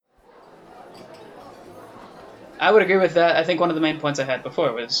I would agree with that. I think one of the main points I had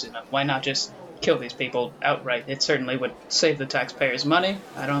before was, why not just kill these people outright? It certainly would save the taxpayers money.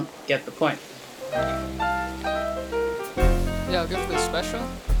 I don't get the point. Yeah, I'll go for the special.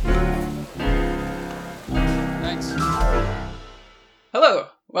 Thanks. Hello,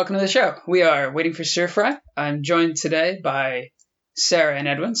 welcome to the show. We are waiting for Stir Fry. I'm joined today by Sarah and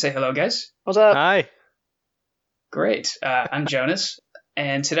Edwin. Say hello, guys. What's up? Hi. Great. I'm Jonas,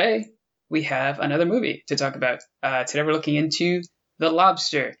 and today we have another movie to talk about. Today we're looking into The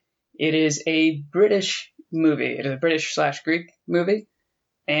Lobster. It is a British movie. It is a British/Greek movie,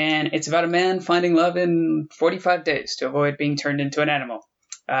 and it's about a man finding love in 45 days to avoid being turned into an animal.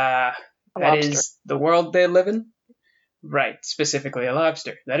 That lobster. is the world they live in. Right, specifically a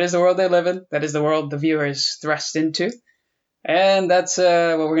lobster. That is the world they live in. That is the world the viewer is thrust into. And that's what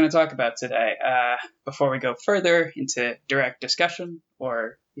we're going to talk about today. Before we go further into direct discussion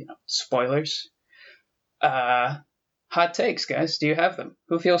or, spoilers. Hot takes, guys. Do you have them?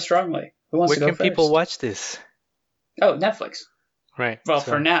 Who feels strongly? Who wants Where to go can first? people watch this? Oh, Netflix. Right. Well,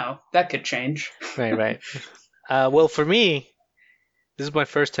 for now, that could change. Right. Well, for me, this is my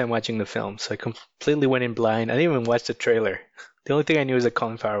first time watching the film, so I completely went in blind. I didn't even watch the trailer. The only thing I knew is that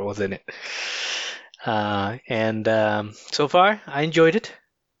Colin Farrell was in it. And so far, I enjoyed it.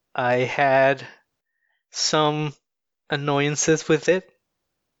 I had some annoyances with it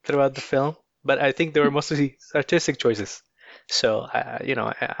throughout the film, but I think they were mostly artistic choices. So,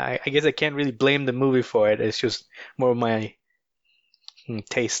 I guess I can't really blame the movie for it. It's just more of my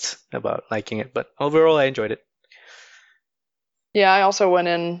taste about liking it. But overall, I enjoyed it. Yeah, I also went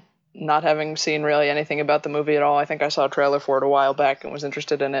in not having seen really anything about the movie at all. I think I saw a trailer for it a while back and was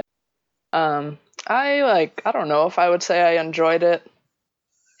interested in it. I don't know if I would say I enjoyed it.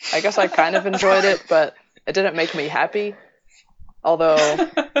 I guess I kind of enjoyed it, but it didn't make me happy. Although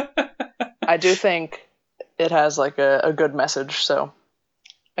I do think it has like a good message, so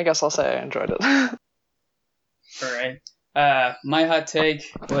I guess I'll say I enjoyed it. All right. My hot take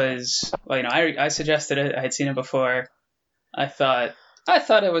was, I suggested it. I had seen it before. I thought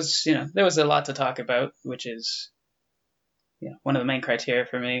it was, there was a lot to talk about, which is, one of the main criteria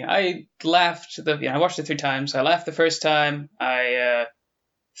for me. I laughed. I watched it 3 times. I laughed the first time. I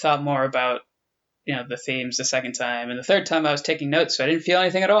thought more about, the themes the second time, and the third time I was taking notes, so I didn't feel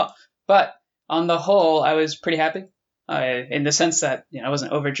anything at all. But on the whole, I was pretty happy. In the sense that I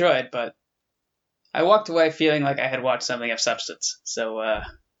wasn't overjoyed, but I walked away feeling like I had watched something of substance. So,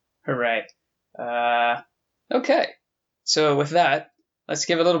 hooray. Okay. So with that, let's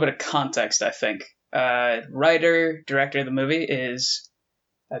give a little bit of context, I think. Writer, director of the movie is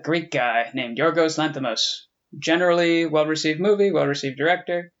a Greek guy named Yorgos Lanthimos. Generally well-received movie, well-received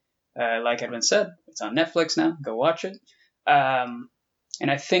director. Like Edwin said, it's on Netflix now. Go watch it. And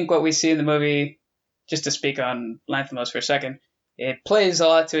I think what we see in the movie, just to speak on Lanthimos for a second, it plays a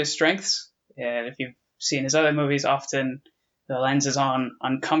lot to his strengths. And if you've seen his other movies, often the lens is on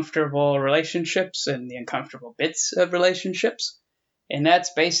uncomfortable relationships and the uncomfortable bits of relationships. And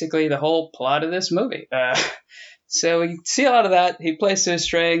that's basically the whole plot of this movie. So we see a lot of that. He plays to his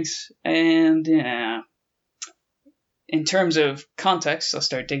strengths. And, in terms of context, I'll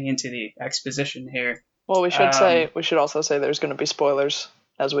start digging into the exposition here. Well, we should also say there's going to be spoilers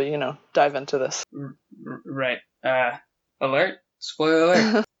as we, dive into this. Right. Alert. Spoiler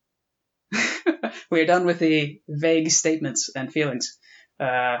alert. We are done with the vague statements and feelings.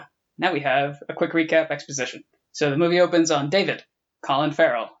 Now we have a quick recap exposition. So the movie opens on David, Colin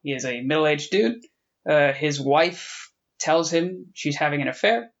Farrell. He is a middle-aged dude. His wife tells him she's having an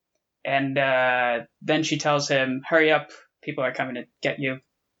affair, and then she tells him, hurry up, people are coming to get you,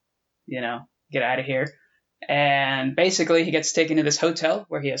 get out of here. And basically he gets taken to this hotel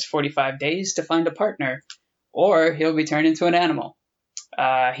where he has 45 days to find a partner, or he'll be turned into an animal.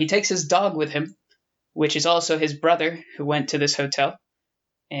 He takes his dog with him, which is also his brother who went to this hotel,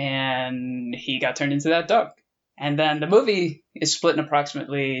 and he got turned into that dog. And then the movie is split in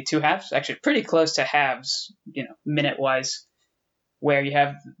approximately 2 halves, actually pretty close to halves, minute-wise, where you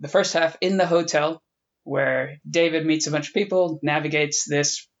have the first half in the hotel, where David meets a bunch of people, navigates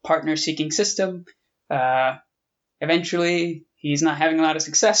this partner-seeking system. Eventually, he's not having a lot of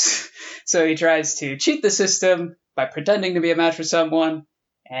success, so he tries to cheat the system by pretending to be a match for someone,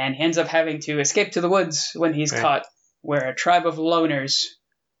 and he ends up having to escape to the woods when he's caught, where a tribe of loners,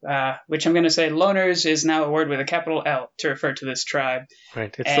 which I'm going to say loners is now a word with a capital L to refer to this tribe.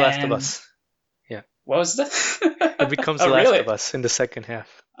 Right, it's The Last of Us. Yeah. What was that? It becomes The Last of Us in the second half.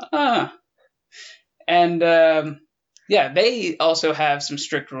 And they also have some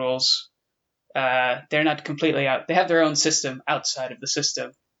strict rules. They're not completely out. They have their own system outside of the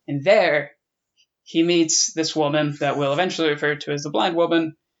system. And there, he meets this woman that we'll eventually refer to as the blind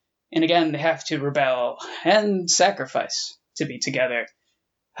woman, and again they have to rebel and sacrifice to be together.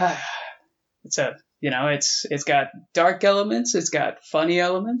 It's a it's got dark elements, it's got funny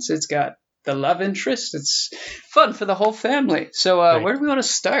elements, it's got the love interest. It's fun for the whole family. So where do we want to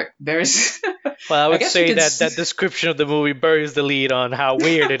start? There's Well, I would guess say you could that that description of the movie buries the lead on how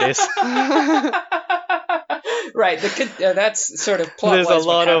weird it is. right. That's sort of plot. There's a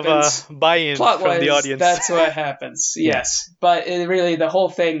lot of buy-in from the audience. That's what happens. Yes, but really the whole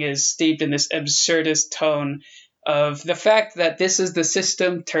thing is steeped in this absurdist tone of the fact that this is the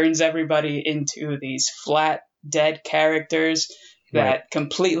system turns everybody into these flat, dead characters that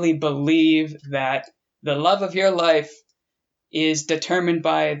completely believe that the love of your life is determined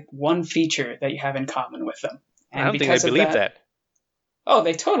by one feature that you have in common with them. And I don't think they believe that. Oh,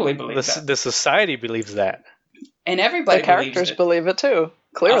 they totally believe that. The society believes that. And everybody the characters believe it too.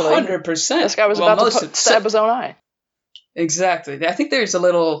 Clearly. 100%. This guy was about to stab his own eye. Exactly. I think there's a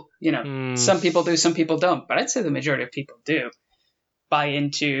little, some people do, some people don't. But I'd say the majority of people do buy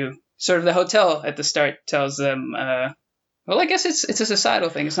into sort of the hotel at the start tells them, well, I guess it's a societal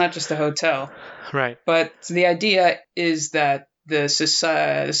thing. It's not just a hotel. Right. But the idea is that the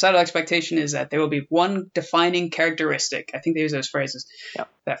societal expectation is that there will be one defining characteristic. I think they use those phrases. Yeah.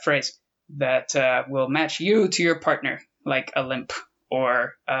 That phrase that will match you to your partner, like a limp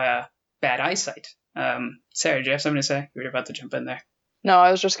or bad eyesight. Sarah, do you have something to say? You were about to jump in there. No,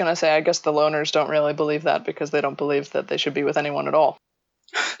 I was just going to say, I guess the loners don't really believe that because they don't believe that they should be with anyone at all.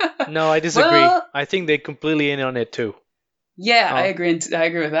 No, I disagree. Well, I think they're completely in on it too. Yeah, I agree. I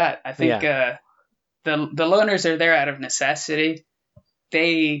agree with that. I think the loners are there out of necessity.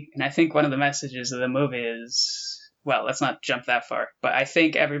 And I think one of the messages of the movie is, well, let's not jump that far, but I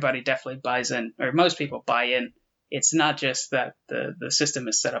think everybody definitely buys in, or most people buy in. It's not just that the system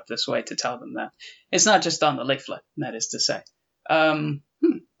is set up this way to tell them that. It's not just on the leaflet, that is to say.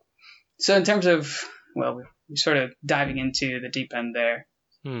 So in terms of, well, we're sort of diving into the deep end there,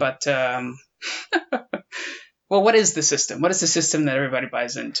 but well, what is the system? What is the system that everybody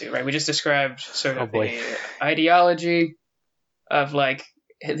buys into, right? We just described sort of the ideology of like,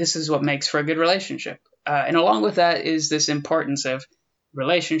 this is what makes for a good relationship. And along with that is this importance of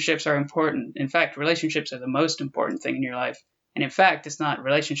relationships are important. In fact, relationships are the most important thing in your life. And in fact, it's not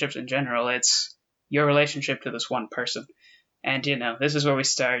relationships in general. It's your relationship to this one person. And, this is where we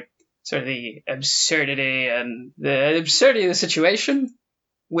start sort of the absurdity of the situation,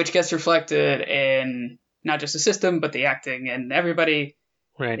 which gets reflected in not just the system, but the acting, and everybody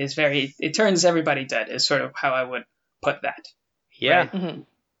is it turns everybody dead is sort of how I would put that. Yeah. Right? Mm-hmm.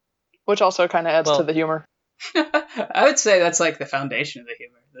 Which also kind of adds to the humor. I would say that's like the foundation of the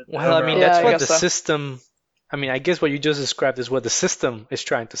humor. Well, I mean, that's what the so. system, I mean, I guess what you just described is what the system is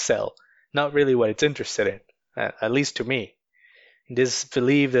trying to sell, not really what it's interested in, at least to me. This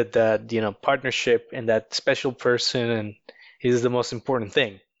belief that, partnership and that special person is the most important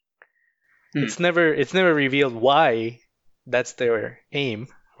thing. It's never revealed why that's their aim,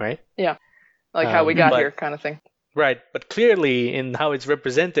 right? Yeah, like how we got here kind of thing. Right, but clearly in how it's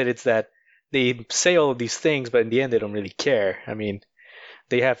represented, it's that they say all of these things, but in the end they don't really care. I mean,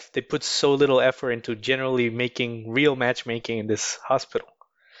 they put so little effort into generally making real matchmaking in this hospital,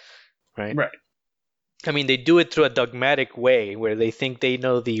 right? Right. I mean, they do it through a dogmatic way where they think they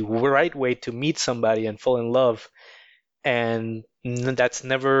know the right way to meet somebody and fall in love, and that's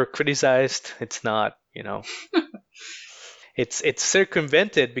never criticized. It's not, it's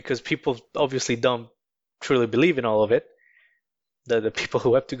circumvented because people obviously don't truly believe in all of it. The people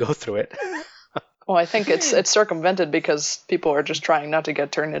who have to go through it. Well, I think it's circumvented because people are just trying not to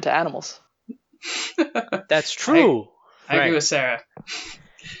get turned into animals. That's true. I agree with Sarah.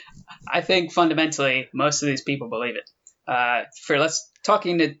 I think fundamentally most of these people believe it. Let's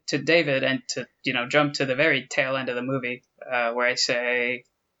talking to David and to jump to the very tail end of the movie where I say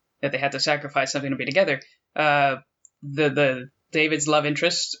that they had to sacrifice something to be together. The David's love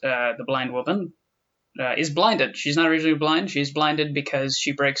interest, the blind woman, is blinded. She's not originally blind. She's blinded because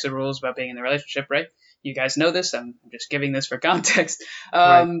she breaks the rules about being in the relationship, right? You guys know this. I'm just giving this for context.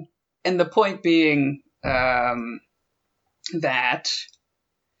 And the point being that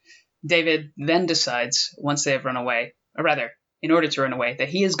David then decides, once they have run away, or rather, in order to run away, that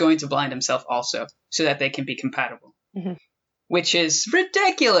he is going to blind himself also, so that they can be compatible. Mm-hmm. Which is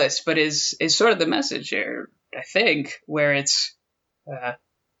ridiculous, but is sort of the message here, I think, where it's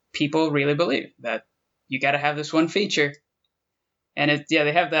people really believe that you got to have this one feature. And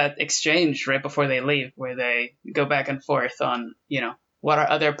they have that exchange right before they leave where they go back and forth on, what are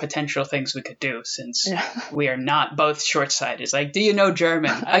other potential things we could do since Yeah. we are not both short-sighted. It's like, do you know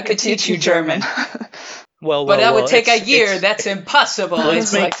German? I could teach you German. But that would take a year. That's impossible. Let's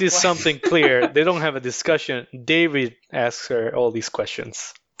It's make like, this what? something clear. They don't have a discussion. David asks her all these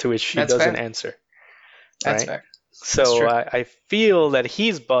questions, to which she That's doesn't fair. answer. That's right? fair. That's So true. I feel that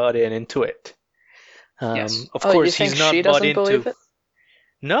he's bought into it. Yes. Of Oh, course, you think he's not she bought doesn't into. believe it?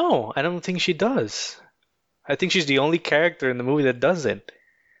 No, I don't think she does. I think she's the only character in the movie that doesn't,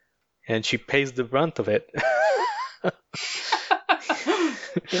 and she pays the brunt of it.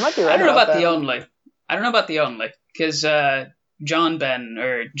 You might be I right don't know about that. the only. I don't know about the only, because John,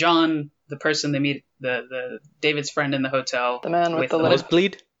 the person they meet, the David's friend in the hotel, The man with the the limp.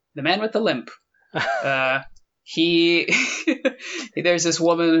 Nosebleed? the man with the limp. He there's this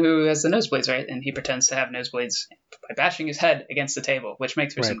woman who has the nosebleeds, right? And he pretends to have nosebleeds by bashing his head against the table, which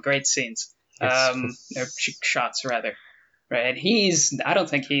makes for some Right. great scenes. Yes. Or shots rather. Right, and I don't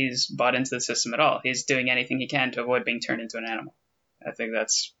think he's bought into the system at all. He's doing anything he can to avoid being turned into an animal. I think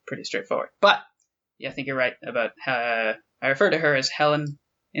that's pretty straightforward. But yeah, I think you're right about I refer to her as Helen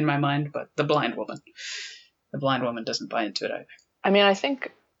in my mind, but the blind woman. The blind woman doesn't buy into it either. I mean,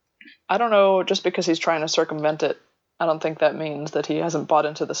 I don't know, just because he's trying to circumvent it, I don't think that means that he hasn't bought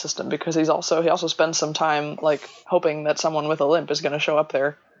into the system, because he also spends some time like hoping that someone with a limp is going to show up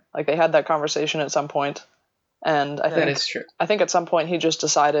there. Like they had that conversation at some point, and That is true. I think at some point he just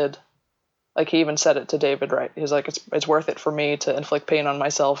decided, like he even said it to David, right? He's like, it's worth it for me to inflict pain on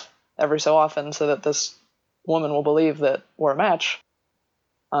myself every so often so that this woman will believe that we're a match,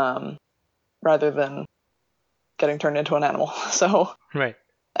 rather than getting turned into an animal. So Right.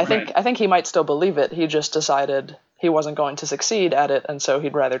 I think he might still believe it. He just decided he wasn't going to succeed at it, and so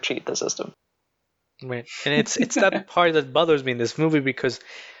he'd rather cheat the system. Right. And it's that part that bothers me in this movie, because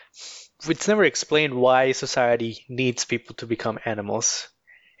it's never explained why society needs people to become animals.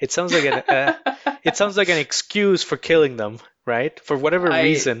 It sounds like an excuse for killing them, right? For whatever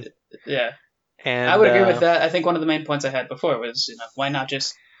reason. Yeah, And I would agree with that. I think one of the main points I had before was, why not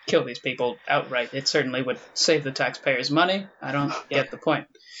just kill these people outright? It certainly would save the taxpayers money. I don't get the point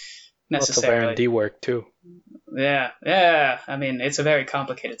lots of necessarily. R&D work too. Yeah. I mean, it's a very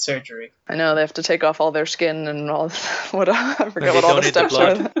complicated surgery. I know they have to take off all their skin and all. What I And forget they what all the donate the steps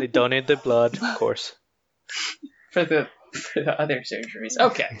blood. are. They donate the blood, of course. For the other surgeries.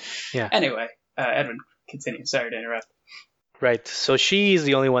 Okay. Yeah. Anyway, Edwin, continue. Sorry to interrupt. Right. So she's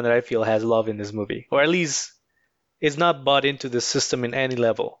the only one that I feel has love in this movie, or at least is not bought into the system in any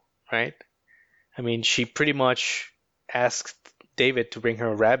level, right? I mean, she pretty much asked David to bring her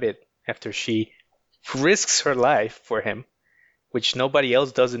a rabbit after she risks her life for him, which nobody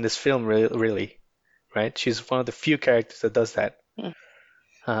else does in this film, really, right? She's one of the few characters that does that,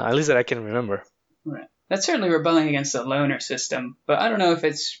 at least that I can remember. Right. That's certainly rebelling against the loner system, but I don't know if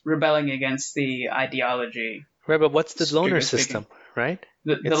it's rebelling against the ideology. Right, but what's the loner Strictly system, right?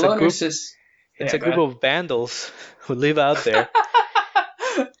 The It's a loner group- system. It's a group of vandals who live out there,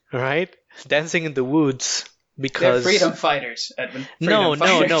 right? Dancing in the woods They're because freedom fighters, Edwin. no,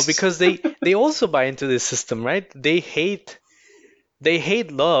 Freedom fighters. because they also buy into this system, right? They hate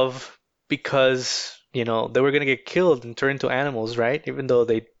love because, they were gonna get killed and turned into animals, right? Even though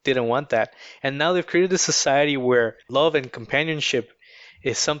they didn't want that. And now they've created a society where love and companionship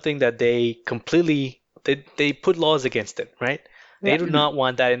is something that they completely they put laws against it, right? They do not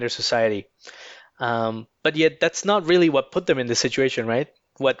want that in their society. But yet that's not really what put them in this situation, right?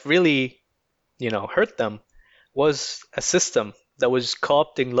 What really, hurt them was a system that was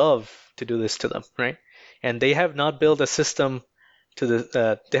co-opting love to do this to them, right? And they have not built a system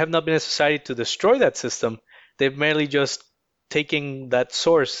they have not been a society to destroy that system. They've merely just taken that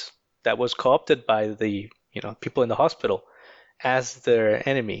source that was co-opted by the, people in the hospital as their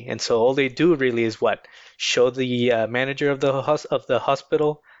enemy. And so all they do really is what? Show the manager of the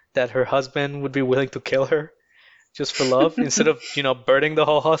hospital that her husband would be willing to kill her just for love instead of, burning the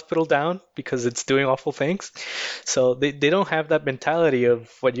whole hospital down because it's doing awful things. So they don't have that mentality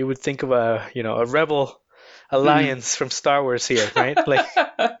of what you would think of a rebel alliance from Star Wars here, right? Like,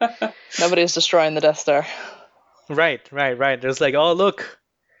 Nobody's destroying the Death Star. right. There's like, oh, look,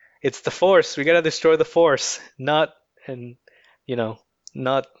 it's the Force. We gotta destroy the Force, not the,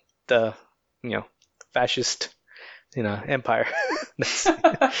 fascist, empire.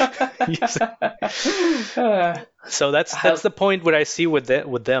 So that's the point what I see with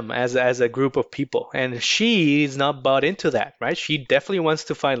them as a group of people, and she is not bought into that, right? She definitely wants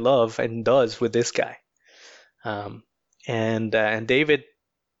to find love and does with this guy, and David,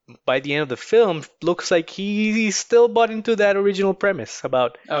 by the end of the film, looks like he's still bought into that original premise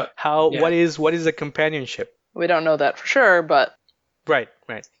about what is a companionship. We don't know that for sure, but Right,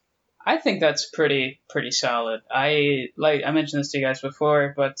 right. I think that's pretty solid. I mentioned this to you guys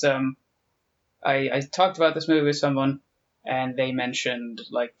before, but I talked about this movie with someone, and they mentioned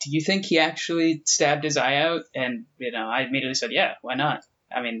like, do you think he actually stabbed his eye out? And I immediately said, yeah, why not?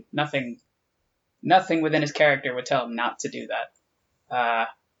 I mean, nothing within his character would tell him not to do that.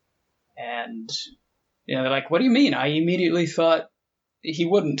 And they're like, what do you mean? I immediately thought he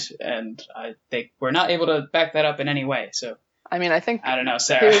wouldn't, and they were not able to back that up in any way. So I mean, I think I don't know,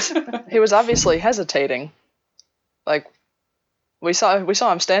 Sarah. he was obviously hesitating. Like we saw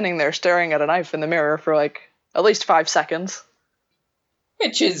him standing there staring at a knife in the mirror for like at least 5 seconds.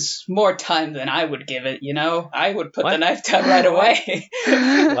 Which is more time than I would give it, I would put the What? knife down right away.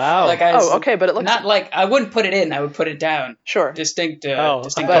 Wow. Like Okay, but it looks not like I wouldn't put it in, I would put it down. sure. Distinct Oh.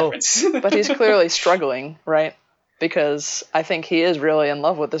 difference. But he's clearly struggling, right? Because I think he is really in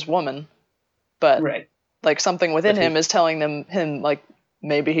love with this woman, but Right. like something within But he- him is telling him like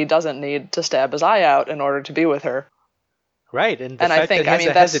maybe he doesn't need to stab his eye out in order to be with her. Right, and the And I fact think that he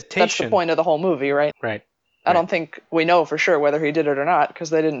has a that's hesitation. the point of the whole movie, right? Right. I don't think we know for sure whether he did it or not because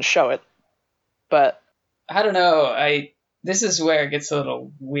they didn't show it. But I don't know. This is where it gets a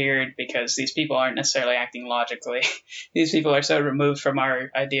little weird because these people aren't necessarily acting logically. These people are so removed from our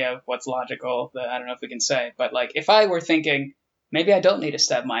idea of what's logical that I don't know if we can say. But like, if I were thinking maybe I don't need to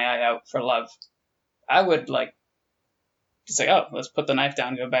stab my eye out for love, I would like just like, oh, let's put the knife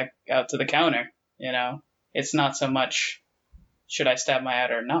down, go back out to the counter. It's not so much should I stab my eye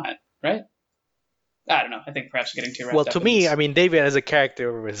out or not, right? I don't know. I think perhaps getting too wrapped Well, up to in me, this. I mean, David as a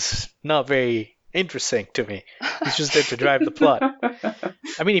character was not very interesting to me. He's just there to drive the plot.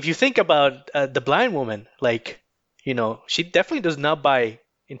 I mean, if you think about the blind woman, like, she definitely does not buy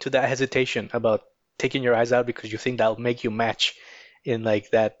into that hesitation about taking your eyes out because you think that'll make you match in like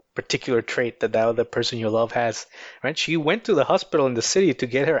that particular trait that other person you love has, right? She went to the hospital in the city to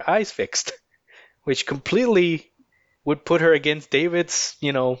get her eyes fixed, which completely would put her against David's,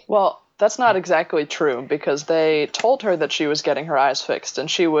 well, that's not exactly true because they told her that she was getting her eyes fixed and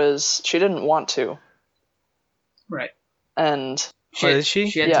she didn't want to. Right. And is she?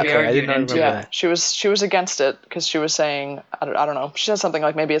 She had Yeah. to be Okay, I argued did not into remember it. that. she was against it because she was saying I don't know. She said something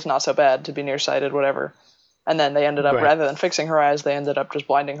like maybe it's not so bad to be nearsighted, whatever. And then they ended up Right. rather than fixing her eyes, they ended up just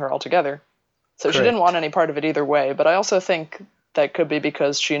blinding her altogether. So she didn't Correct. want any part of it either way. But I also think that could be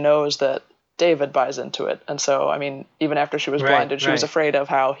because she knows that David buys into it, and so I mean, even after she was Right, blinded, she was right. afraid of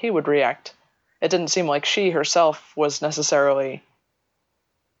how he would react. It didn't seem like she herself was necessarily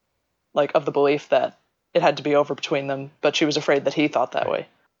like of the belief that it had to be over between them, but she was afraid that he thought that way.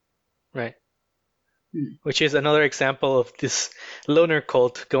 Right. Hmm. Which is another example of this loner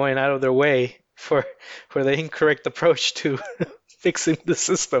cult going out of their way for the incorrect approach to fixing the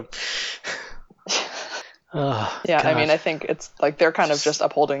system. Oh, Yeah, I God. mean, I think it's like they're kind of just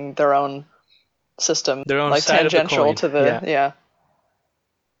upholding their own system, Their own like side of the tangential coin, to the yeah.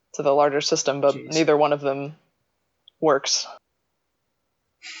 to the larger system, but Jeez. neither one of them works.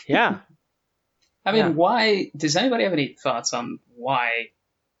 Yeah. I mean, Yeah. why? Does anybody have any thoughts on why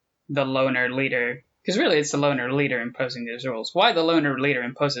the loner leader? Because really, it's the loner leader imposing these rules. Why the loner leader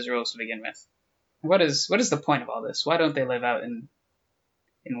imposes rules to begin with? What is the point of all this? Why don't they live out in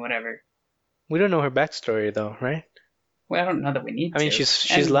whatever? We don't know her backstory though, right? Well, I don't know that we need I mean, to.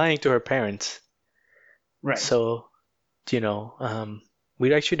 she's And- lying to her parents. Right. So,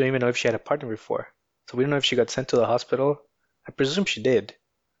 we actually don't even know if she had a partner before. So we don't know if she got sent to the hospital. I presume she did.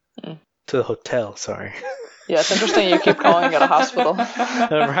 Mm. To the hotel, sorry. Yeah, it's interesting you keep calling it a hospital.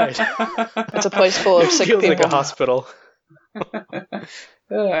 Right. It's a place full of It sick feels people. like a hospital.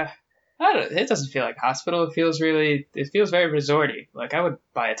 It doesn't feel like hospital. It feels very resorty. Like I would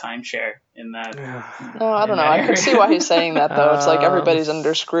buy a timeshare in that. No, I don't know. I can see why he's saying that though. It's like everybody's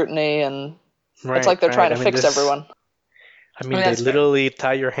under scrutiny, and Right, it's like they're right. trying to I mean, fix this- everyone. I mean, I mean, they that's fair. literally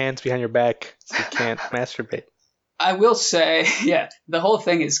tie your hands behind your back so you can't masturbate. I will say, yeah, the whole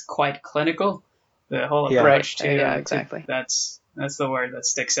thing is quite clinical. The whole Yeah. approach Right, to yeah, exactly. That's the word that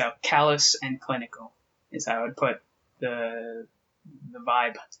sticks out. Callous and clinical is how I would put the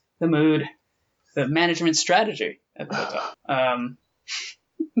vibe, the mood, the management strategy at the hotel. I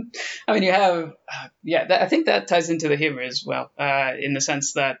mean, you have, I think that ties into the humor as well, in the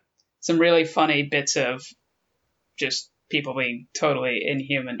sense that some really funny bits of just people being totally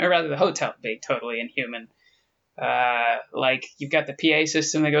inhuman, or rather the hotel being totally inhuman. Like you've got the PA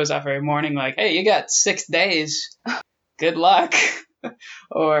system that goes off every morning, like, hey, you got 6 days, good luck.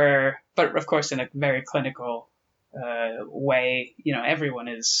 But of course in a very clinical way, everyone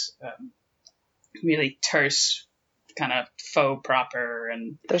is really terse, kind of faux proper,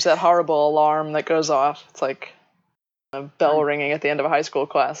 and There's that horrible alarm that goes off. It's like A bell ringing at the end of a high school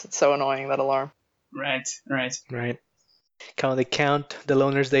class. It's so annoying, that alarm. Right. Right. They count the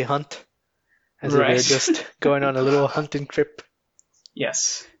loners they hunt as if Right. they're just going on a little hunting trip.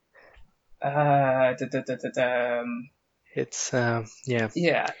 Yes. It's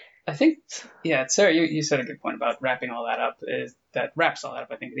Yeah, I think, Sarah, you said a good point about wrapping all that up. That wraps all that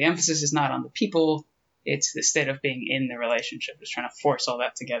up. I think the emphasis is not on the people, it's the state of being in the relationship, just trying to force all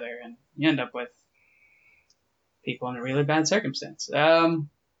that together, and you end up with people in a really bad circumstance. And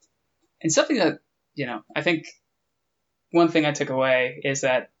something that, I think one thing I took away is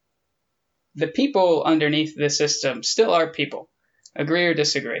that the people underneath the system still are people. Agree or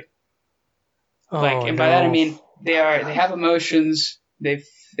disagree? And by that I mean they have emotions, they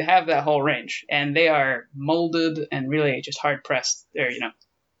have that whole range, and they are molded and really just hard pressed. They're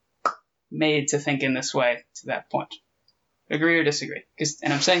made to think in this way to that point. Agree or disagree?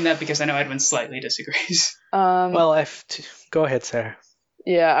 And I'm saying that because I know Edwin slightly disagrees. Well, go ahead, Sarah.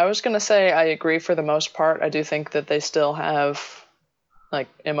 Yeah, I was gonna say I agree for the most part. I do think that they still have like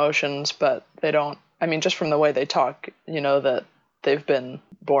emotions, but they don't. I mean, just from the way they talk, that they've been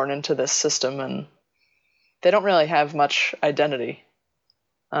born into this system and they don't really have much identity.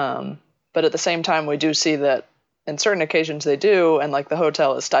 But at the same time, we do see that in certain occasions they do, and like the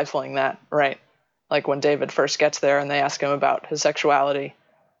hotel is stifling that, right? Like when David first gets there and they ask him about his sexuality,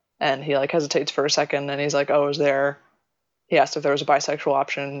 and he like hesitates for a second, and he's like, "Oh, is there?" He asked if there was a bisexual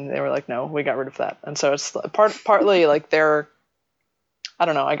option, and they were like, "No, we got rid of that." And so it's partly like they're, I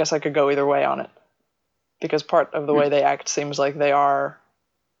don't know. I guess I could go either way on it, because part of the way they act seems like they are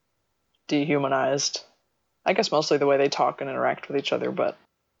dehumanized. I guess mostly the way they talk and interact with each other, but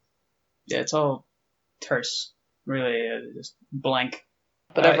yeah, it's all terse, really, just blank.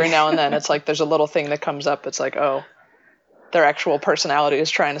 But every now and then, it's like there's a little thing that comes up. It's like, oh, their actual personality is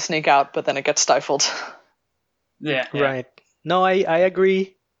trying to sneak out, but then it gets stifled. Yeah. Right. No, I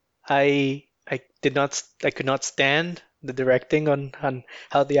agree. I could not stand the directing on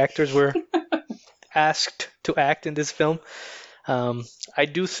how the actors were asked to act in this film. I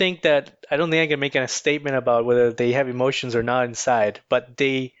do think that I don't think I can make a statement about whether they have emotions or not inside, but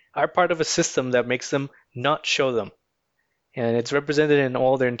they are part of a system that makes them not show them. And it's represented in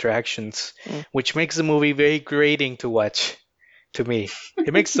all their interactions, which makes the movie very grating to watch to me.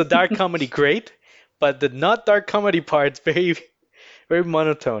 It makes the dark comedy great, but the not dark comedy part's very, very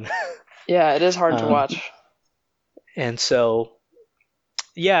monotone. Yeah, it is hard to watch. And so,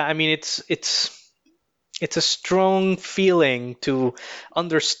 yeah, I mean, it's a strong feeling to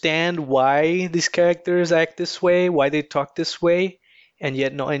understand why these characters act this way, why they talk this way, and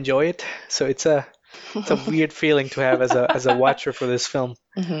yet not enjoy it. So it's a weird feeling to have as a watcher for this film.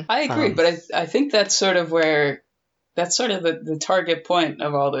 Mm-hmm. I agree, but I think that's sort of the target point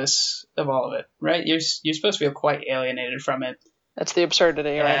of all of it, right? You're supposed to feel quite alienated from it. That's the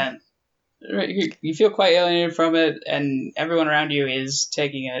absurdity, right? And you feel quite alienated from it, and everyone around you is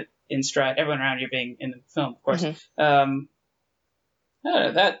taking it in stride. Everyone around you being in the film, of course. Mm-hmm. I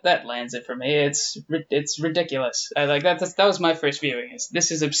don't know, that lands it for me. It's ridiculous. That was my first viewing. This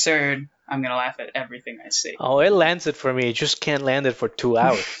is absurd. I'm gonna laugh at everything I see. Oh, it lands it for me. It just can't land it for 2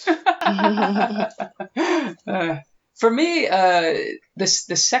 hours. For me,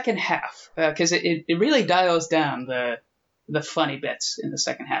 the second half, because it really dials down the funny bits in the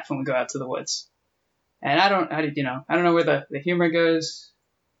second half when we go out to the woods. And I don't know where the humor goes,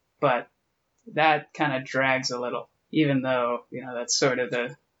 but that kind of drags a little, even though that's sort of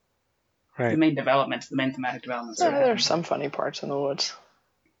the main development, the main thematic development. Yeah, there's some funny parts in the woods.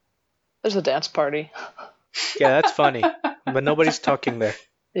 There's a dance party. Yeah, that's funny, but nobody's talking there.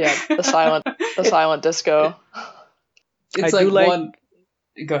 Yeah, the silent disco. It's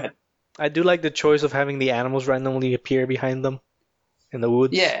Go ahead. I do like the choice of having the animals randomly appear behind them in the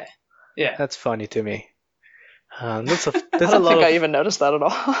woods. Yeah. That's funny to me. There's I don't think I even noticed that at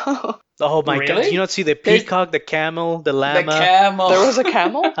all. Oh my god! Did you not see the peacock, the camel, the llama? The camel. There was a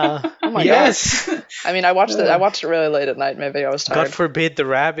camel? Oh my yes. God. I mean, I watched it really late at night. Maybe I was tired. God forbid the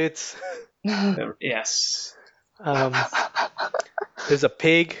rabbits. Yes. There's a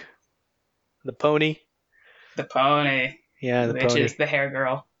pig, the pony. The pony. Yeah, the which pony. is the hair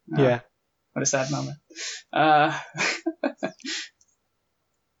girl. Yeah. What a sad moment.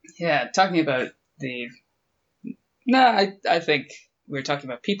 Yeah, talking about I think we're talking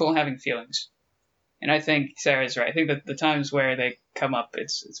about people having feelings. And I think Sarah's right. I think that the times where they come up,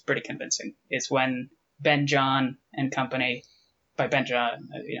 it's pretty convincing. It's when Ben John and company, by Ben John,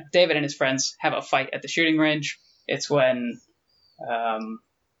 David and his friends have a fight at the shooting range. It's when,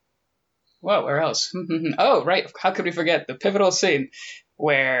 where else? Oh, right. How could we forget the pivotal scene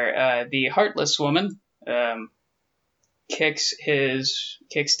where the heartless woman, kicks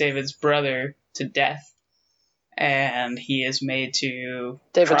David's brother to death, and he is made to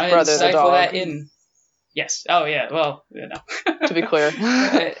David's try brother, and the stifle dog. that in. Yes. Oh yeah. Well, To be clear.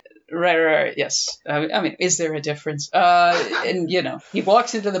 Right. Yes. I mean, is there a difference? And he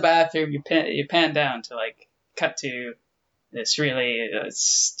walks into the bathroom. You pan down to like cut to this really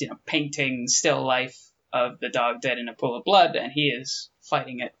painting still life of the dog dead in a pool of blood, and he is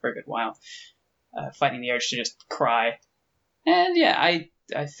fighting it for a good while, fighting the urge to just cry. And yeah, I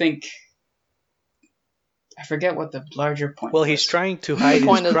think I forget what the larger point. Well, was. he's trying to hide his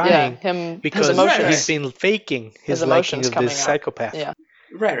point is, crying his because emotions. he's been faking his liking emotions of coming this out. psychopath. Yeah.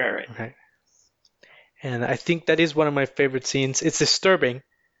 Right. Right. And I think that is one of my favorite scenes. It's disturbing.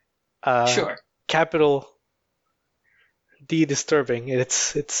 Sure. Capital D disturbing.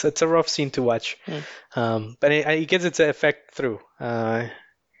 It's a rough scene to watch. But it gets its effect through.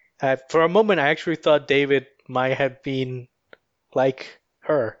 For a moment, I actually thought David might have been like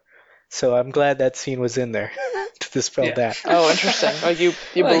her. So I'm glad that scene was in there to dispel that. Oh, interesting. Oh, you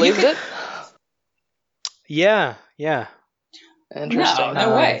Well, believed it? Yeah. Interesting.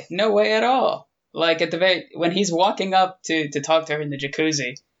 No way at all. Like at the when he's walking up to talk to her in the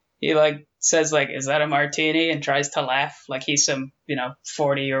jacuzzi, he like says like, "Is that a martini?" and tries to laugh like he's some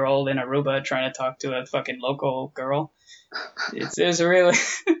 40-year-old in Aruba trying to talk to a fucking local girl. It was really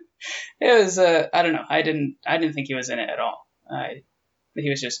it was I don't know. I didn't think he was in it at all. He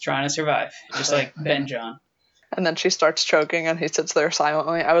was just trying to survive, just like Ben John. And then she starts choking and he sits there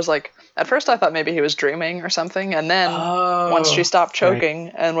silently. I was like, at first I thought maybe he was dreaming or something. And then once she stopped choking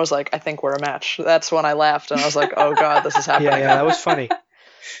and was like, "I think we're a match," that's when I laughed and I was like, oh God, this is happening. Yeah, that was funny.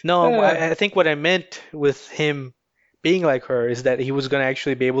 No, I think what I meant with him being like her is that he was going to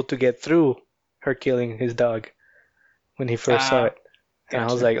actually be able to get through her killing his dog when he first saw it. And I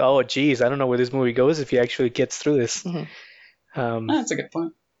was like, oh, geez, I don't know where this movie goes if he actually gets through this. That's a good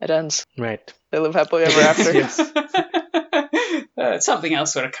point. It ends. Right. They live happily ever after. Yes. Something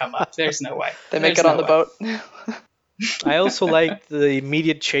else would have come up. There's no way. They make it on the boat. I also liked the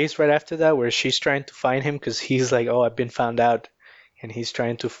immediate chase right after that where she's trying to find him because he's like, oh, I've been found out. And he's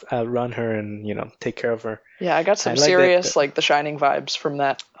trying to run her and, take care of her. Yeah, I got some serious, like, The Shining vibes from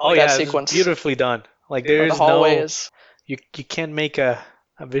that, that sequence. It was beautifully done. Like, there is the hallways. You can't make a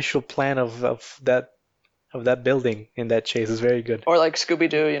visual plan of that building in that chase. It's very good. Or like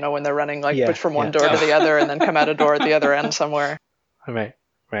Scooby-Doo, when they're running like from one door to Oh. the other and then come out a door at the other end somewhere. Right.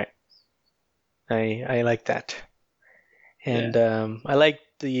 I like that. And I like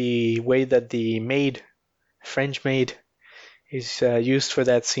the way that the French maid, is used for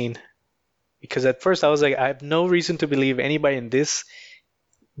that scene. Because at first I was like, I have no reason to believe anybody in this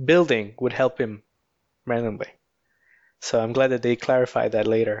building would help him randomly. So I'm glad that they clarified that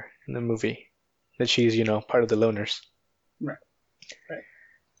later in the movie, that she's, part of the loners. Right.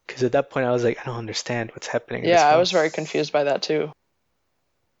 Because at that point I was like, I don't understand what's happening. Yeah, I was very confused by that too.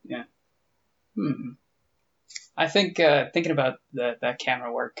 Yeah. I think thinking about that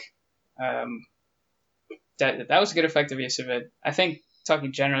camera work, that was a good effective use of it. I think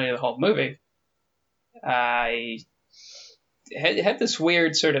talking generally the whole movie, I had this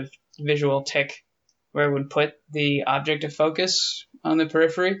weird sort of visual tick where it would put the object of focus on the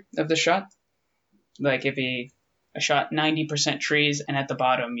periphery of the shot. Like if he shot 90% trees and at the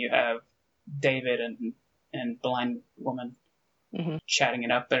bottom you have David and blind woman chatting it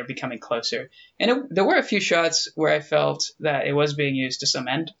up that are becoming closer. And there were a few shots where I felt that it was being used to some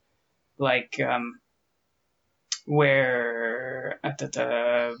end. Like where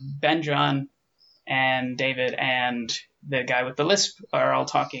Ben John and David and the guy with the lisp are all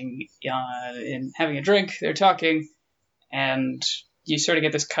talking and having a drink. They're talking, and you sort of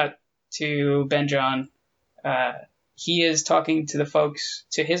get this cut to Ben John. He is talking to the folks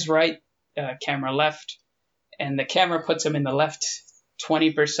to his right, camera left, and the camera puts him in the left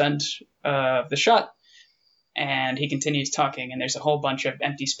 20% of the shot. And he continues talking, and there's a whole bunch of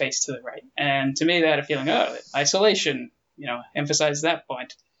empty space to the right. And to me, that had a feeling, isolation, emphasize that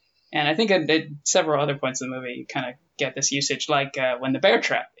point. And I think at several other points in the movie, you kind of get this usage, like when the bear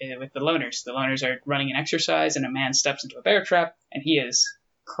trap with the loners. The loners are running an exercise, and a man steps into a bear trap, and he is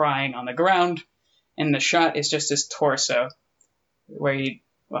crying on the ground. And the shot is just his torso, where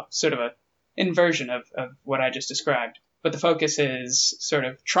sort of a inversion of what I just described. But the focus is sort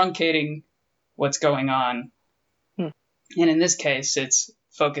of truncating what's going on. And in this case, it's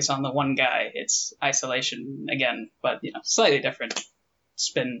focus on the one guy. It's isolation again, but slightly different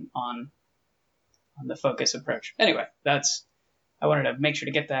spin on the focus approach. Anyway, I wanted to make sure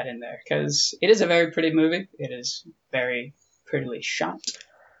to get that in there because it is a very pretty movie. It is very prettily shot.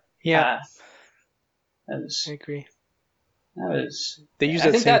 Yeah, I agree. That was. They use I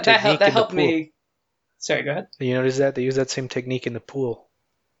that think same that technique that in the helped pool. me. Sorry, go ahead. You notice that they use that same technique in the pool.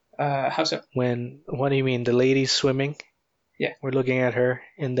 How so? What do you mean? The lady's swimming. Yeah. We're looking at her,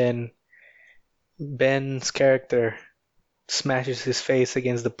 and then Ben's character smashes his face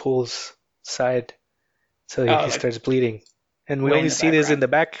against the pool's side, so he Like starts bleeding. And we way in only the see this in background. the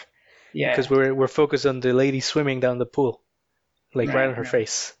back Yeah. because we're focused on the lady swimming down the pool, like right on her Right.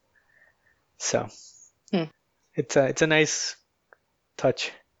 face. So Hmm. it's a nice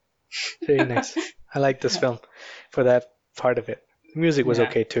touch. Very nice. I like this film for that part of it. The music was Yeah.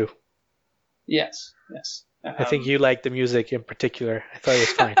 okay too. Yes. I think you liked the music in particular. I thought it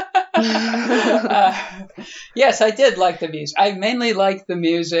was fine. Yes, I did like the music. I mainly like the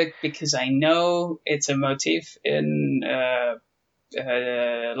music because I know it's a motif in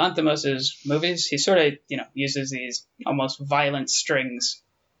Lanthimos's movies. He sort of, uses these almost violent strings.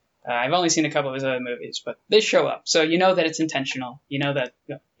 I've only seen a couple of his other movies, but they show up, so you know that it's intentional. You know that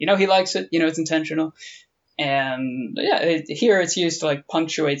he likes it. You know it's intentional, and yeah, here it's used to like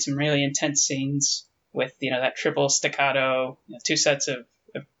punctuate some really intense scenes with that triple staccato, 2 sets of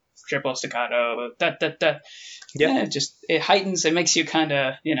triple staccato, da da da. Yeah. It heightens. It makes you kind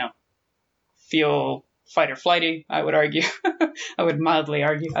of feel fight or flighty. I would argue. I would mildly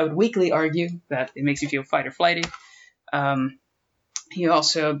argue. I would weakly argue that it makes you feel fight or flighty. You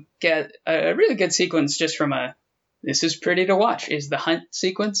also get a really good sequence just from this is pretty to watch, is the hunt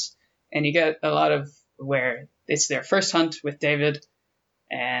sequence. And you get a lot of where it's their first hunt with David,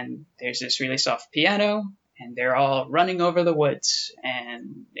 and there's this really soft piano, and they're all running over the woods,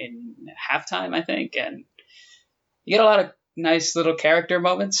 and in halftime, I think, and you get a lot of nice little character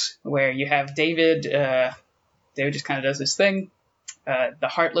moments where you have David, David just kind of does this thing. The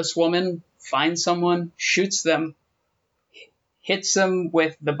heartless woman finds someone, shoots them, hits them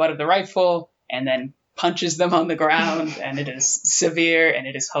with the butt of the rifle, and then punches them on the ground, and it is severe, and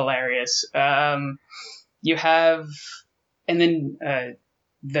it is hilarious. You have, and then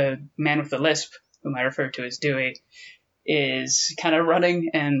the man with the lisp, whom I refer to as Dewey, is kind of running,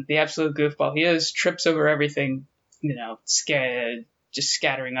 and the absolute goofball he is, trips over everything, just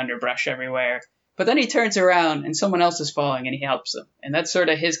scattering underbrush everywhere. But then he turns around, and someone else is falling, and he helps them. And that's sort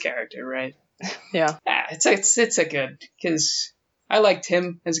of his character, right? Yeah. It's a good, because I liked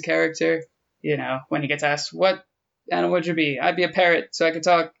him as a character. When he gets asked, what animal would you be? I'd be a parrot so I could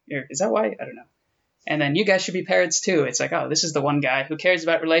talk. Is that why? I don't know. And then you guys should be parrots too. It's like, oh, this is the one guy who cares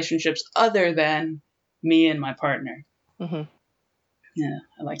about relationships other than me and my partner. Hmm. Yeah,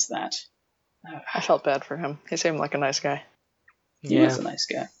 I liked that. I felt bad for him. He seemed like a nice guy. He was a nice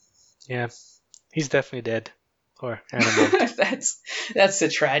guy. Yeah. He's definitely dead. Or animal. That's the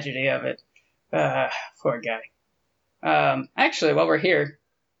tragedy of it. Poor guy. Actually, while we're here,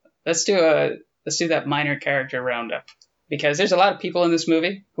 let's do that minor character roundup, because there's a lot of people in this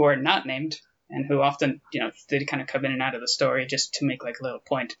movie who are not named and who often, they kind of come in and out of the story just to make like a little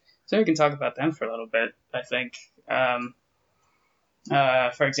point. So we can talk about them for a little bit, I think.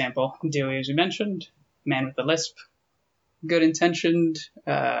 For example, Dewey, as we mentioned, man with the lisp, good intentioned.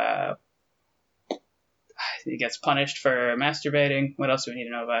 He gets punished for masturbating. What else do we need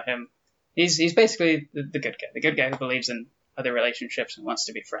to know about him? He's basically the good guy. The good guy who believes in other relationships and wants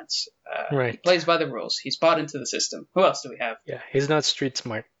to be friends. Right. He plays by the rules. He's bought into the system. Who else do we have? Yeah, he's not street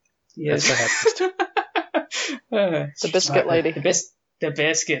smart. Yes. That's what happens to The biscuit lady. The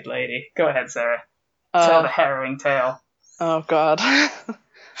biscuit lady. Go ahead, Sarah. Tell the harrowing tale. Oh, God.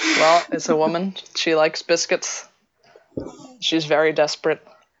 Well, it's a woman. She likes biscuits. She's very desperate.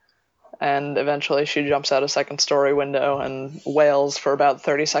 And eventually she jumps out a second-story window and wails for about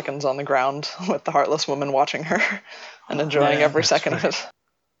 30 seconds on the ground with the heartless woman watching her and enjoying every second of it.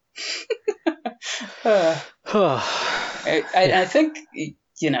 I think,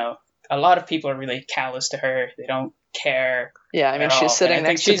 a lot of people are really callous to her. They don't care. Yeah, I mean, at all. she's sitting And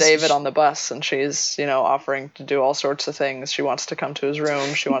I think next to David on the bus, and she's, offering to do all sorts of things. She wants to come to his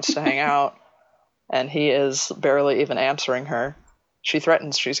room. She wants to hang out. And he is barely even answering her. She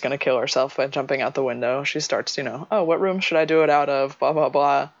threatens she's going to kill herself by jumping out the window. She starts, oh, what room should I do it out of? Blah, blah,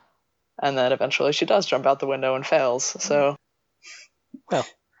 blah. And then eventually she does jump out the window and fails. So, well,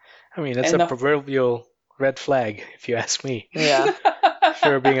 I mean, that's a proverbial red flag, if you ask me. Yeah. If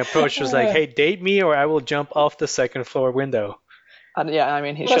you're being approached, was like, hey, date me or I will jump off the second floor window. Yeah, I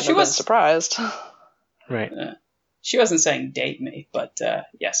mean, he shouldn't have been surprised. Right. She wasn't saying date me, but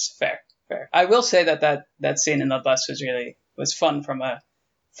yes, fair. I will say that scene in the bus was fun from a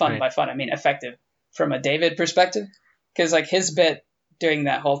fun by fun. I mean, effective from a David perspective, because like his bit during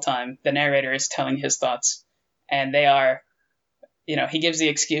that whole time, the narrator is telling his thoughts, and they are, he gives the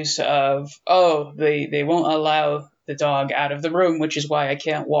excuse of, oh, they won't allow the dog out of the room, which is why I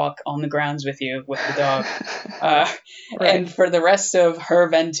can't walk on the grounds with you with the dog. Uh, Right. And for the rest of her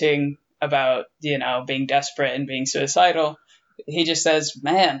venting about, being desperate and being suicidal, he just says,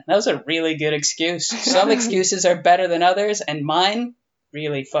 man, that was a really good excuse. Some excuses are better than others, and mine,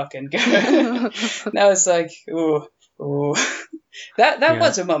 really fucking good. That was like, ooh. That Yeah.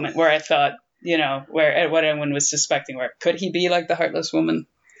 was a moment where I thought, where what everyone was suspecting, where could he be like the Heartless Woman?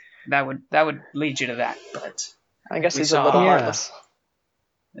 That would lead you to that, but I guess we he's saw- a little Yeah. heartless.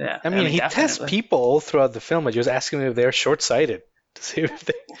 yeah. I mean, he tests definitely. people all throughout the film by just asking them if they're short-sighted to see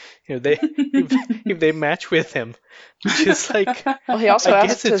if they match with him, which is like, Well, he also I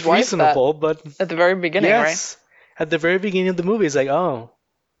guess asked his it's wife that reasonable, but at the very beginning, right? yes, at the very beginning of the movie, it's like, oh,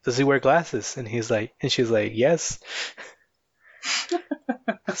 does he wear glasses? And she's like, yes.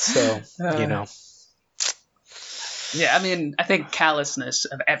 So, Yeah, I mean, I think callousness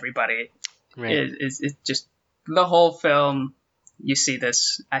of everybody right. is just the whole film. You see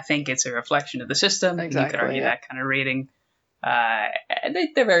this. I think it's a reflection of the system. You Exactly, could argue yeah. that kind of reading. And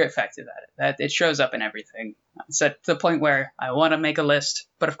they're very effective at it. That it shows up in everything. It's at the point where I want to make a list,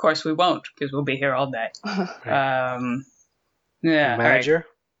 but of course we won't because we'll be here all day. Right. Yeah, The manager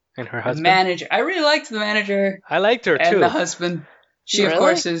and her all right. husband. Manager. I really liked the manager I liked her and too. the husband. She, of Really?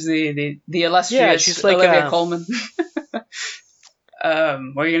 course, is the illustrious Yeah, she's like Olivia a- Colman. What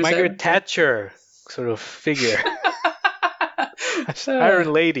are you gonna Margaret say? Thatcher sort of figure.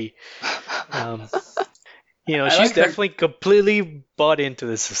 Iron Lady. I She's like her. definitely completely bought into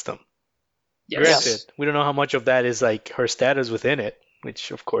the system. Yes. Granted, we don't know how much of that is like her status within it,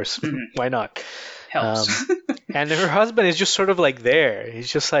 which of course, Mhm. why not? Helps. And her husband is just sort of like there.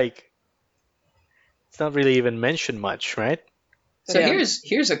 He's just like, it's not really even mentioned much, right? So Yeah.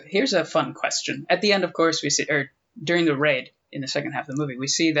 here's a fun question. At the end, of course, we see, or during the raid in the second half of the movie, we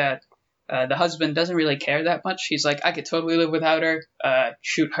see that the husband doesn't really care that much. He's like, I could totally live without her.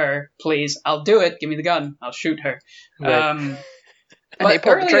 Shoot her, please. I'll do it. Give me the gun. I'll shoot her. Right. And he But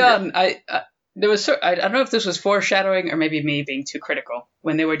pulled the early trigger. on, there was I don't know if this was foreshadowing or maybe me being too critical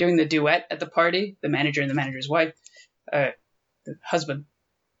when they were doing the duet at the party. The manager and the manager's wife, the husband.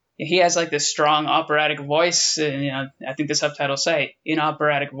 He has like this strong operatic voice, and I think the subtitles say in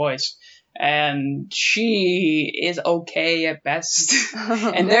operatic voice, and she is okay at best.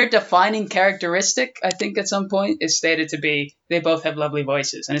 And their defining characteristic, I think, at some point, is stated to be they both have lovely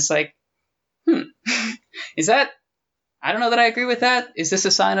voices, and it's like, is that? I don't know that I agree with that. Is this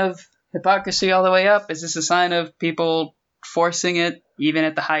a sign of hypocrisy all the way up? Is this a sign of people forcing it even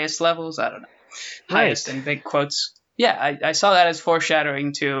at the highest levels? I don't know. Right. Highest in big quotes. Yeah, I saw that as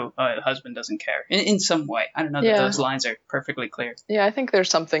foreshadowing to the husband doesn't care in some way. I don't know that Yeah. those lines are perfectly clear. Yeah, I think there's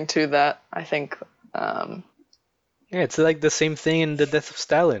something to that. I think, Yeah, it's like the same thing in The Death of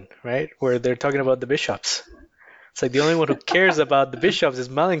Stalin, right? Where they're talking about the bishops. It's like the only one who cares about the bishops is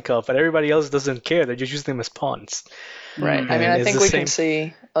Malenkov, and everybody else doesn't care. They just use them as pawns. right. I mean, And I it's think the we can same-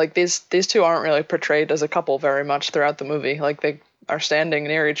 see, like, these two aren't really portrayed as a couple very much throughout the movie. Like, they are standing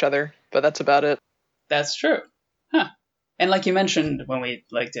near each other, but that's about it. That's true. Huh. And like you mentioned when we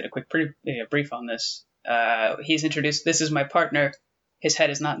did a quick brief on this, he's introduced, this is my partner. His head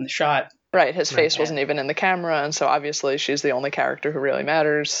is not in the shot. Right, his face Right. wasn't even in the camera, and so obviously she's the only character who really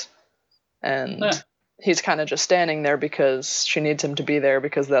matters. And Yeah. he's kind of just standing there because she needs him to be there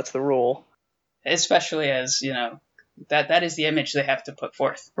because that's the rule. Especially as, that is the image they have to put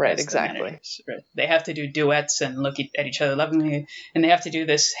forth. Right, as the exactly. managers, right? They have to do duets and look at each other lovingly, and they have to do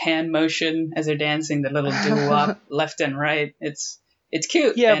this hand motion as they're dancing, the little doo-wop left and right. It's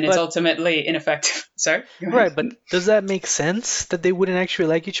cute, Yeah, and it's but- ultimately ineffective. Sorry? Go ahead. Right, but does that make sense that they wouldn't actually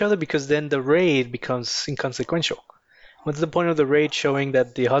like each other? Because then the raid becomes inconsequential. What's the point of the raid showing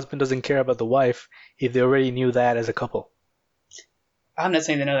that the husband doesn't care about the wife if they already knew that as a couple? I'm not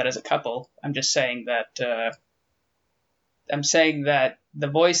saying they know that as a couple. I'm just saying that the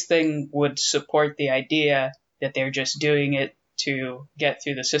voice thing would support the idea that they're just doing it to get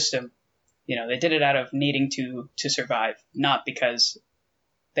through the system. They did it out of needing to survive, not because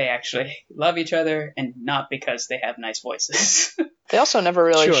they actually love each other and not because they have nice voices. They also never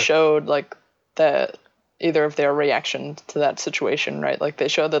really Sure. showed, like, either of their reaction to that situation, right? Like, they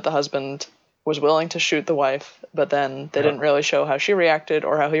showed that the husband was willing to shoot the wife, but then they didn't really show how she reacted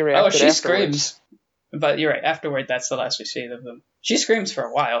or how he reacted she afterwards. screams. But you're right. Afterward, that's the last we see of them. She screams for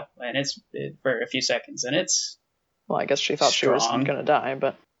a while, and it's for a few seconds, and it's Well, I guess she thought she was Strong. going to die,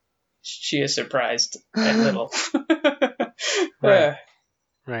 but she is surprised at little. Right.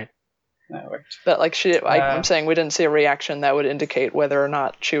 Right. That worked. But like I'm saying we didn't see a reaction that would indicate whether or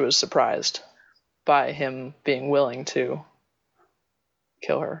not she was surprised by him being willing to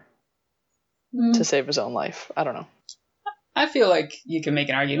kill her to save his own life. I don't know. I feel like you can make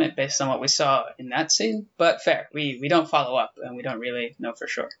an argument based on what we saw in that scene, but fair. We don't follow up, and we don't really know for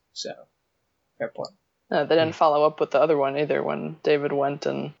sure. So, fair point. No, they didn't follow up with the other one either when David went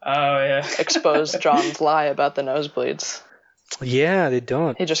and Oh yeah. exposed John's lie about the nosebleeds. Yeah, they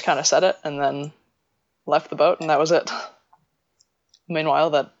don't. He just kind of said it and then left the boat, and that was it. Meanwhile,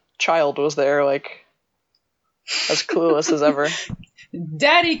 that child was there, like, as clueless as ever.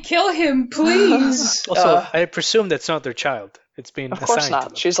 Daddy, kill him, please. Also, I presume that's not their child. It's been Of course assigned to not.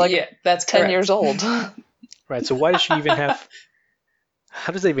 them. She's like yeah, that's 10 correct. years old. Right, so why does she even have...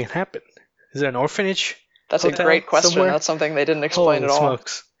 How does that even happen? Is there an orphanage? That's a Hotel great question. somewhere? That's something they didn't explain Holy at all.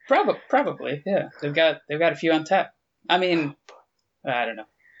 smokes. Probably, yeah. They've got a few on tap. I mean, I don't know.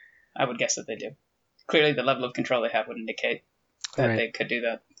 I would guess that they do. Clearly, the level of control they have would indicate that Right. they could do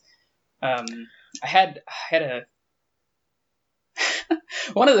that. I had a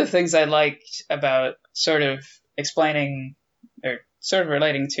one of the things I liked about sort of explaining or sort of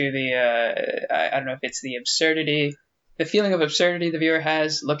relating to the I don't know if it's the absurdity, the feeling of absurdity the viewer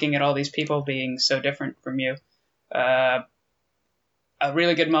has looking at all these people being so different from you. A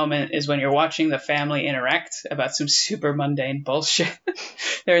really good moment is when you're watching the family interact about some super mundane bullshit.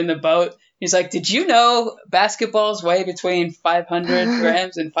 They're in the boat. He's like, did you know basketballs weigh between 500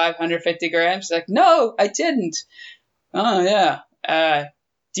 grams and 550 grams? He's like, no, I didn't. Oh, yeah.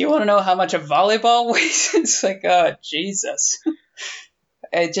 Do you want to know how much a volleyball weighs? It's like, oh, Jesus.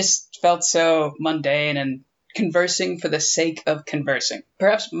 It just felt so mundane and conversing for the sake of conversing.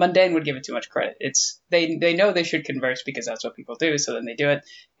 Perhaps mundane would give it too much credit. It's they know they should converse because that's what people do, so then they do it.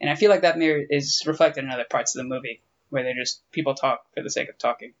 And I feel like that mirror is reflected in other parts of the movie where they're just people talk for the sake of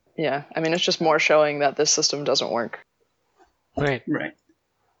talking. Yeah, I mean, it's just more showing that this system doesn't work. Right. Right.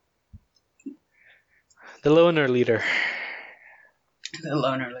 The loner leader. The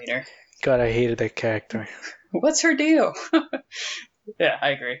loner leader. God, I hated that character. What's her deal? Yeah, I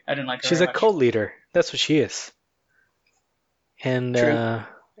agree. I didn't like her She's very a much. cult leader. That's what she is. And True.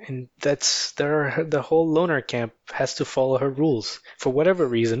 and that's the whole loner camp has to follow her rules for whatever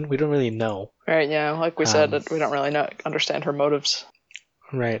reason. We don't really know. Right, yeah, like we said, we don't really understand her motives.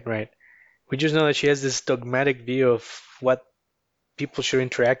 Right. We just know that she has this dogmatic view of what people should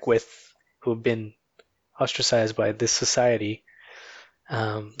interact with who've been ostracized by this society,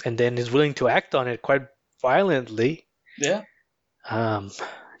 and then is willing to act on it quite violently. Yeah.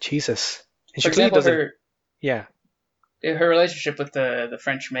 Jesus. And For she clearly example, doesn't. Yeah. her relationship with the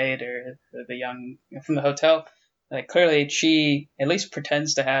French maid or the young from the hotel, like clearly she at least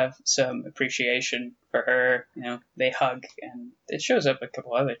pretends to have some appreciation for her. You know, they hug, and it shows up a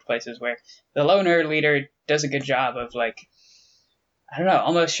couple other places where the loner leader does a good job of like, I don't know,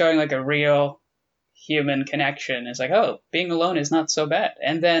 almost showing like a real human connection. It's like, oh, being alone is not so bad.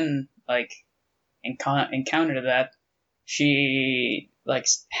 And then like in counter to that, she like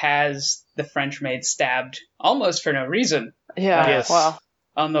has the French maid stabbed almost for no reason Yeah, Yes. wow.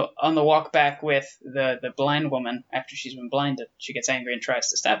 on the walk back with the blind woman after she's been blinded. She gets angry and tries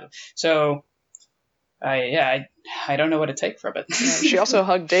to stab him. So I don't know what to take from it. Yeah, she also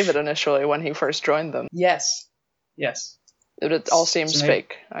hugged David initially when he first joined them. yes. It all seems So maybe-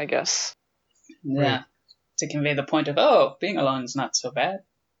 fake, I guess. Yeah. Right. To convey the point of, oh, being alone is not so bad.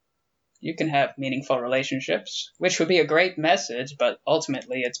 You can have meaningful relationships, which would be a great message, but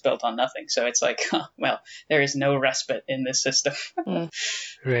ultimately it's built on nothing. So it's like, well, there is no respite in this system.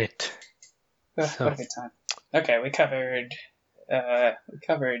 Right. What a good time. Okay, we covered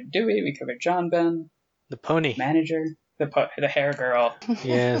Dewey, we covered John Ben, The pony. manager, the hair girl.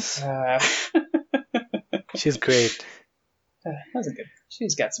 Yes. That She's great. was a good.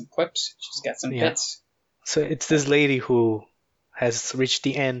 She's got some quips. She's got some Yeah. bits. So it's this lady who has reached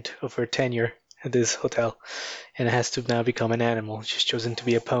the end of her tenure at this hotel and has to now become an animal. She's chosen to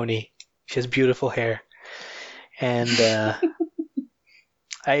be a pony. She has beautiful hair. And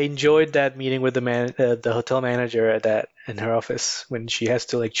I enjoyed that meeting with the hotel manager in her office when she has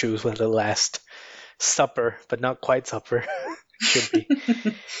to like choose what the last supper, but not quite supper, should be.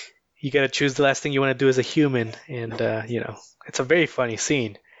 You gotta choose the last thing you want to do as a human, and it's a very funny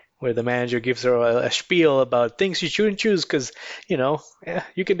scene where the manager gives her a spiel about things you shouldn't choose because you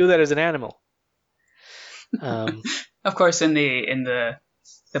can do that as an animal. Of course, in the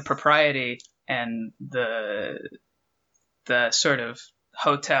propriety and the sort of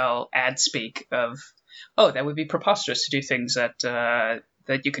hotel ad speak of, oh, that would be preposterous to do things that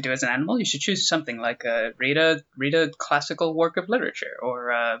you could do as an animal. You should choose something like read a classical work of literature,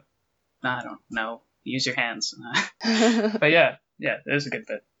 or I don't know, use your hands. But yeah, it was a good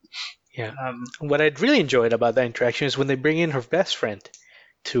bit. Yeah. What I really enjoyed about that interaction is when they bring in her best friend,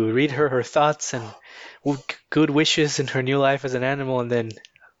 to read her thoughts and good wishes in her new life as an animal, and then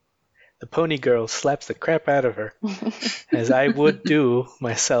the pony girl slaps the crap out of her, as I would do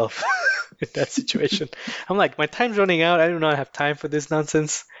myself in that situation. I'm like, my time's running out. I do not have time for this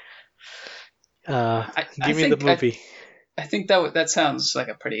nonsense. Give me the movie. I think that sounds like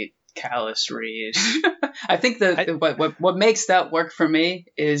a pretty callous read. I think that what makes that work for me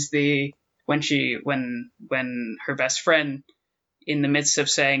is when her best friend, in the midst of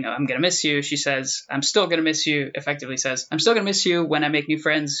saying, "I'm gonna miss you," she says, "I'm still gonna miss you." Effectively says, "I'm still gonna miss you when I make new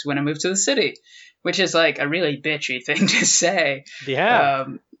friends when I move to the city," which is like a really bitchy thing to say. Yeah.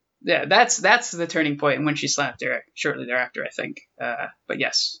 Yeah, that's the turning point, and when she slapped her shortly thereafter, I think. But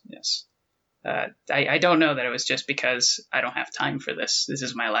yes. I don't know that it was just because I don't have time for this. This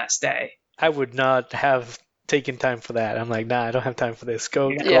is my last day. I would not have taken time for that. I'm like, nah, I don't have time for this. Go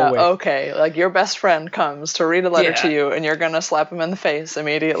Yeah, away. okay. Like your best friend comes to read a letter to Yeah. you, and you're gonna slap him in the face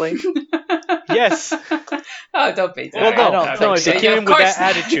immediately. Yes. Oh, don't be. Well, I don't no, think they so. came Of in with course.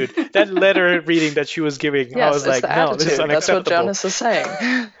 that attitude, that letter reading that she was giving. I Yes, was it's like, the no, this is attitude. That's what unacceptable. Jonas is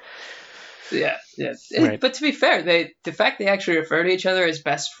saying. Yeah. Right. But to be fair, the fact they actually refer to each other as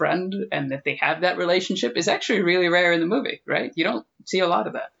best friend and that they have that relationship is actually really rare in the movie, right? You don't see a lot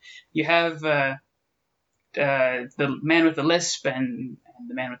of that. You have the man with the lisp and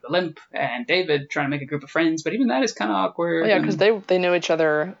the man with the limp and David trying to make a group of friends, but even that is kind of awkward. Well, yeah, because they knew each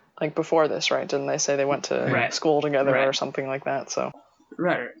other like before this, right? Didn't they say they went to Right. school together Right. or something like that? So.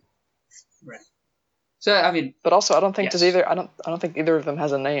 Right. So I mean, But also, I don't think Yes. does either. I don't think either of them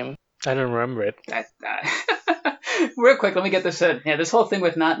has a name. I don't remember it. real quick, let me get this in. Yeah, this whole thing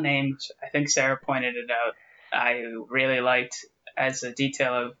with not named, I think Sarah pointed it out. I really liked as a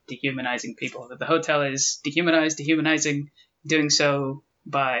detail of dehumanizing people that the hotel is dehumanizing, doing so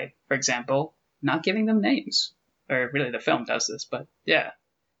by, for example, not giving them names. Or really, the film does this, but yeah.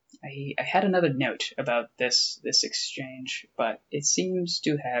 I had another note about this exchange, but it seems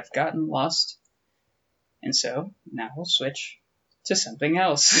to have gotten lost. And so now we'll switch to something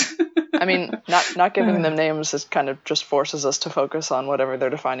else. I mean, not giving them names is kind of just forces us to focus on whatever their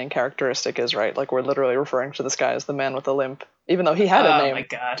defining characteristic is, right? Like we're literally referring to this guy as the man with the limp, even though he had a name. Oh my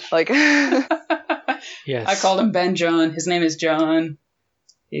god. Like, Yes. I called him Ben John. His name is John.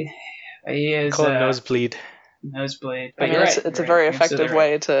 He is Call him Nosebleed. Nosebleed. I But mean, you're it's right. a very You're absolutely effective right.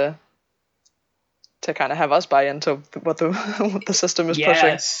 way to kind of have us buy into what the system is pushing.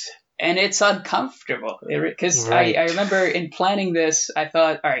 Yes. And it's uncomfortable because Right. I remember in planning this, I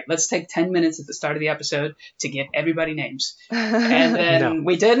thought, all right, let's take 10 minutes at the start of the episode to give everybody names. And then No.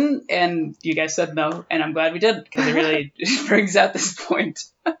 we didn't, and you guys said no, and I'm glad we didn't because it really brings out this point.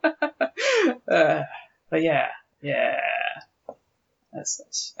 But yeah. That's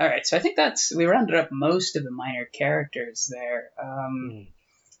nice. All right, so I think we rounded up most of the minor characters there.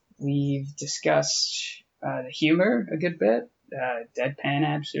 We've discussed the humor a good bit,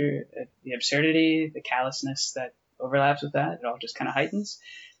 deadpan the absurdity, the callousness that overlaps with that. It all just kind of heightens.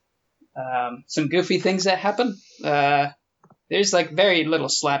 Some goofy things that happen. There's like very little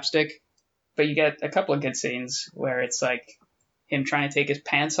slapstick, but you get a couple of good scenes where it's like him trying to take his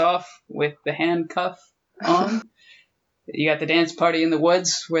pants off with the handcuff on. You got the dance party in the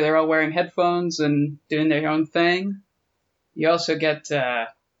woods where they're all wearing headphones and doing their own thing. You also get the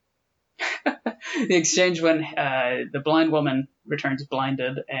exchange when the blind woman returns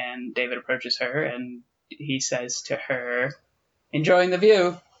blinded and David approaches her and he says to her, "Enjoying the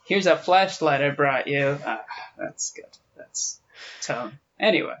view? Here's a flashlight I brought you." That's good. That's tone.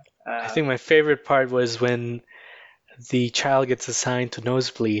 Anyway. I think my favorite part was when the child gets assigned to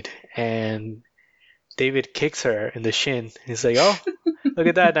Nosebleed and David kicks her in the shin. He's like, "Oh, look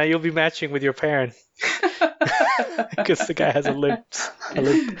at that! Now you'll be matching with your parent." Because the guy has a limp.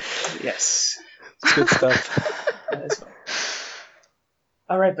 Yes. It's good stuff. That is fun.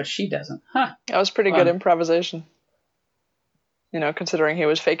 All right, but she doesn't. Huh. That was pretty good improvisation. You know, considering he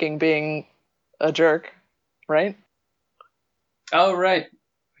was faking being a jerk, right? Oh, right.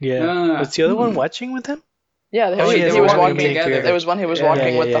 Yeah. Was the other one watching with him? Yeah, Oh, yeah, he they was were walking. walking together. It was when he was Yeah.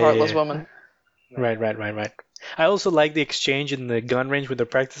 walking with the heartless yeah. woman. Right. I also like the exchange in the gun range when they're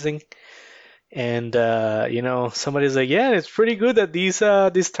practicing. And, somebody's like, yeah, it's pretty good that these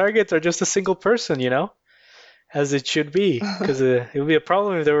targets are just a single person, as it should be. Because it would be a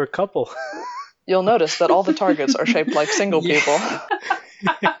problem if there were a couple. You'll notice that all the targets are shaped like single people.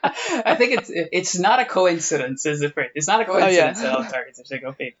 I think it's not a coincidence, is it? It's not a coincidence that all targets are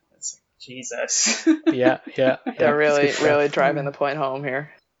single people. It's like, Jesus. Yeah. They're really driving the point home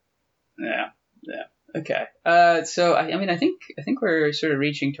here. Yeah. Okay. So I think we're sort of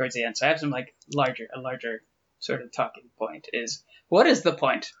reaching towards the end. So I have some a larger sort of talking point is, what is the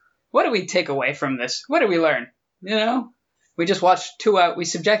point? What do we take away from this? What do we learn? You know, we just watched 2 hours. We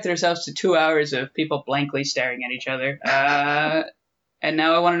subjected ourselves to 2 hours of people blankly staring at each other. And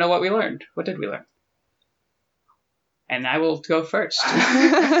now I want to know what we learned. What did we learn? And I will go first.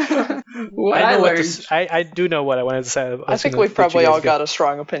 What I learned. I do know what I wanted to say. I think we've probably all got a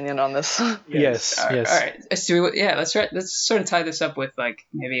strong opinion on this. Yes. All right. Let's sort of tie this up with like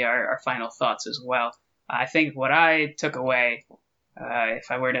maybe our final thoughts as well. I think what I took away,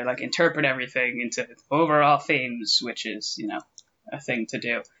 if I were to like interpret everything into overall themes, which is, you know, a thing to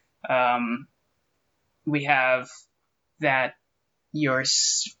do, we have that your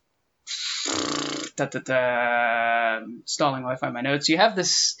stalling while I find my notes. You have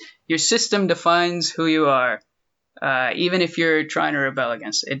this. Your system defines who you are, even if you're trying to rebel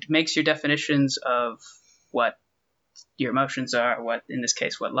against it. It makes your definitions of what your emotions are, what in this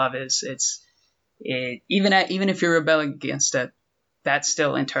case what love is. Even if you're rebelling against it, that's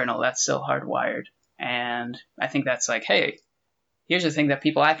still internal. That's still hardwired. And I think that's like, hey, here's the thing that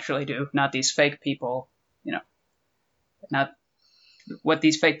people actually do, not these fake people. You know, not. What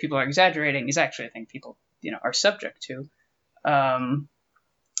these fake people are exaggerating is actually a thing people, you know, are subject to. And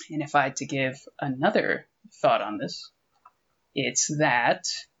if I had to give another thought on this, it's that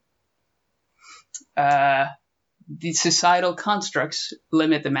the societal constructs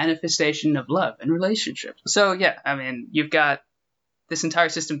limit the manifestation of love and relationships. So yeah, I mean, you've got this entire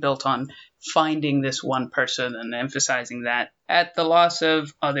system built on finding this one person and emphasizing that at the loss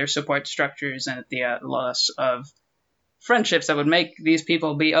of other support structures and at the loss of friendships that would make these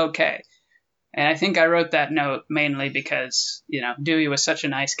people be okay. And I think I wrote that note mainly because, you know, Dewey was such a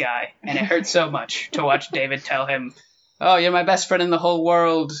nice guy, and it hurt so much to watch David tell him, oh, you're my best friend in the whole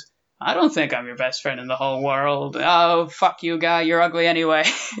world. I don't think I'm your best friend in the whole world. Oh, fuck you, guy. You're ugly anyway.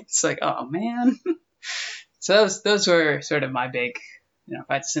 It's like, oh, man. So those were sort of my big, you know, if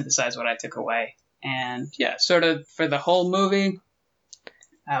I had to synthesize what I took away. And yeah, sort of for the whole movie,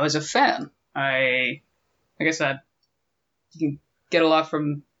 I was a fan. I guess you can get a lot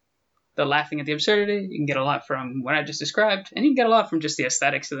from the laughing at the absurdity. You can get a lot from what I just described, and you can get a lot from just the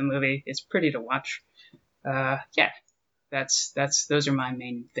aesthetics of the movie. It's pretty to watch. Those are my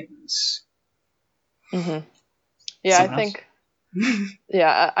main things. Mm-hmm. Yeah, Someone I think.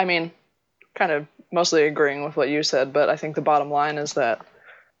 Yeah, I mean, kind of mostly agreeing with what you said, but I think the bottom line is that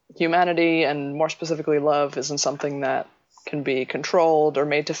humanity, and more specifically love, isn't something that can be controlled or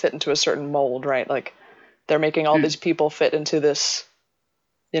made to fit into a certain mold, right? Like, they're making all these people fit into this,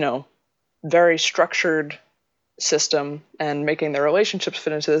 you know, very structured system, and making their relationships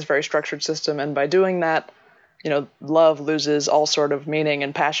fit into this very structured system. And by doing that, you know, love loses all sort of meaning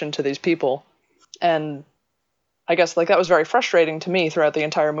and passion to these people. And I guess like that was very frustrating to me throughout the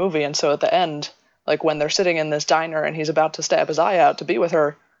entire movie. And so at the end, like when they're sitting in this diner and he's about to stab his eye out to be with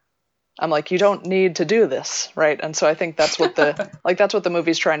her, I'm like, you don't need to do this, right? And so I think that's what that's what the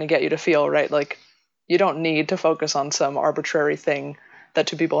movie's trying to get you to feel, right? Like, you don't need to focus on some arbitrary thing that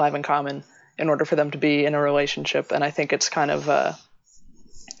two people have in common in order for them to be in a relationship. And I think it's kind of a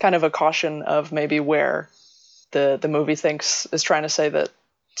caution of maybe where the movie is trying to say that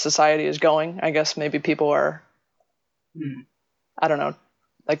society is going. I guess maybe people are, I don't know,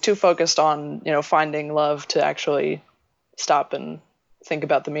 like too focused on, you know, finding love to actually stop and think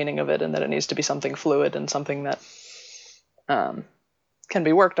about the meaning of it, and that it needs to be something fluid and something that can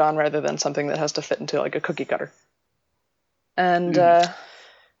be worked on rather than something that has to fit into like a cookie cutter. And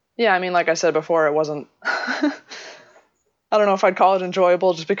yeah, I mean, like I said before, it wasn't I don't know if I'd call it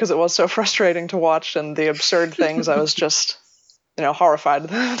enjoyable, just because it was so frustrating to watch, and the absurd things, I was just, you know, horrified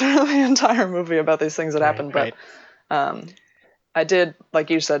through the entire movie about these things that happened. Right. But I did, like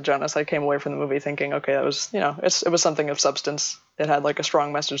you said, Jonas, I came away from the movie thinking, okay, that was, you know, it was something of substance. It had like a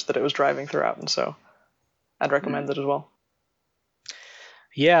strong message that it was driving throughout, and so I'd recommend it as well.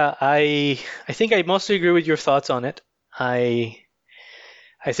 Yeah, I think I mostly agree with your thoughts on it. I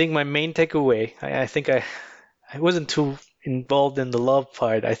think my main takeaway, I think I wasn't too involved in the love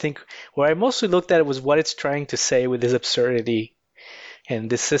part. I think where I mostly looked at it was what it's trying to say with this absurdity and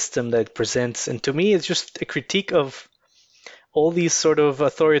this system that it presents. And to me, it's just a critique of all these sort of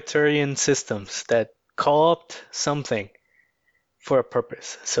authoritarian systems that co-opt something for a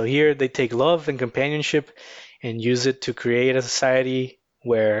purpose. So here they take love and companionship and use it to create a society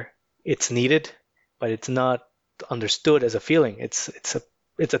where it's needed, but it's not understood as a feeling. It's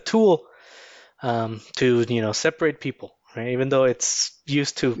a tool to, you know, separate people, right? Even though it's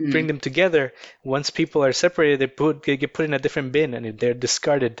used to bring them together, once people are separated, they get put in a different bin and they're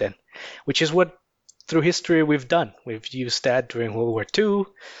discarded then, which is what through history we've done. We've used that during World War II,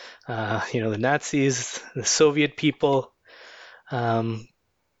 the Nazis, the Soviet people.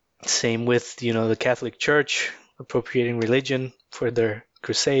 Same with, the Catholic Church appropriating religion for their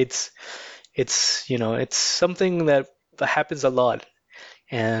crusades. It's something that happens a lot.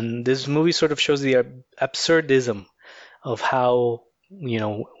 And this movie sort of shows the absurdism of how,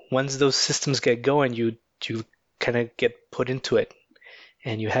 once those systems get going, you kind of get put into it,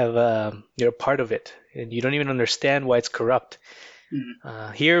 and you're a part of it, and you don't even understand why it's corrupt.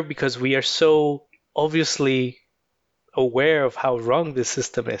 Here, because we are so obviously aware of how wrong this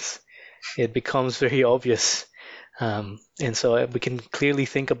system is, it becomes very obvious, and so we can clearly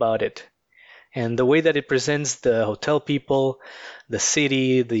think about it. And the way that it presents the hotel people, the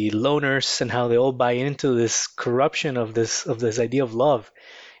city, the loners, and how they all buy into this corruption of this idea of love,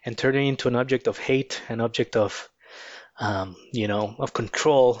 and turn it into an object of hate, an object of of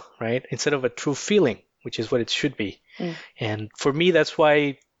control, right? Instead of a true feeling, which is what it should be. And for me, that's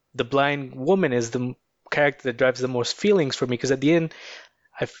why the blind woman is the character that drives the most feelings for me, because at the end,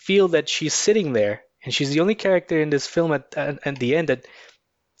 I feel that she's sitting there, and she's the only character in this film at the end that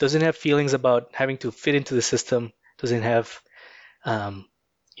doesn't have feelings about having to fit into the system, doesn't have,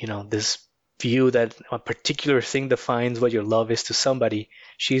 this view that a particular thing defines what your love is to somebody.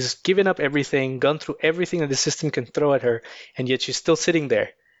 She's given up everything, gone through everything that the system can throw at her, and yet she's still sitting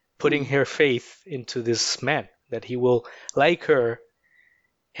there, putting her faith into this man, that he will like her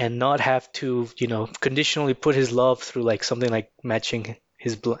and not have to, conditionally put his love through like something like matching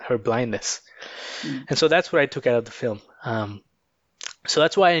her blindness. And so that's what I took out of the film. So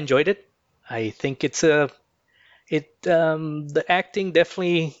that's why I enjoyed it. I think the acting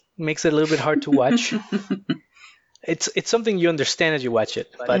definitely makes it a little bit hard to watch. It's something you understand as you watch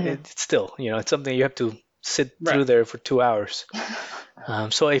it, but it's still, it's something you have to sit through there for 2 hours.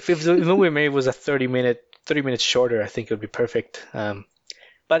 So if the movie maybe was a 30 minutes shorter, I think it would be perfect.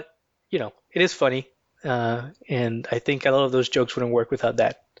 But it is funny, and I think a lot of those jokes wouldn't work without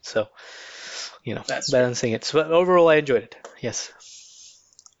that. So, That's balancing it. So overall, I enjoyed it. Yes.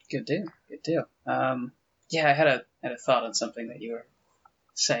 Good deal. Yeah, I had a thought on something that you were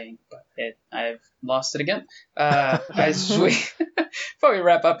saying, but I've lost it again. Before we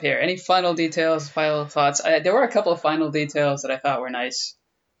wrap up here, any final details, final thoughts? There were a couple of final details that I thought were nice.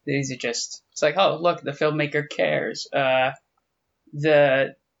 These are just, it's like, oh, look, the filmmaker cares.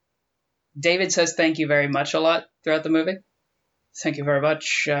 David says thank you very much a lot throughout the movie. Thank you very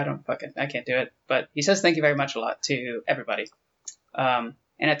much. I can't do it, but he says thank you very much a lot to everybody. And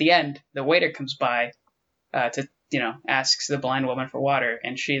at the end, the waiter comes by to asks the blind woman for water,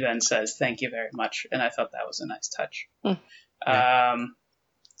 and she then says thank you very much, and I thought that was a nice touch. Yeah,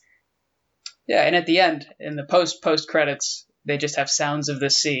 and at the end, in the post credits, they just have sounds of the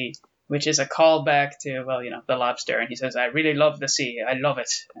sea, which is a callback to the lobster, and he says, "I really love the sea, I love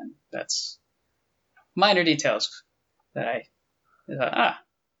it," and that's minor details that I thought,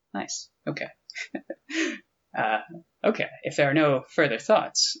 nice, okay. Okay, if there are no further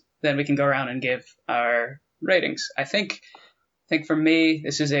thoughts, then we can go around and give our ratings. I think for me,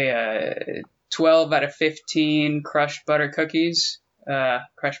 this is a 12 out of 15 crushed butter cookies,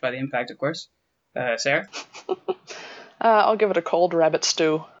 crushed by the impact, of course. Sarah? I'll give it a cold rabbit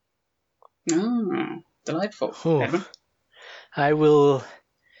stew. Oh, delightful. Edwin? I will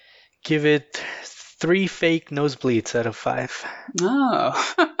give it 3 fake nosebleeds out of 5.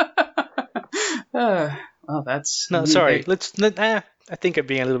 Oh. Well, that's... No, sorry. I think I'm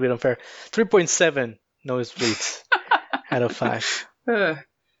being a little bit unfair. 3.7 nosebleeds out of 5.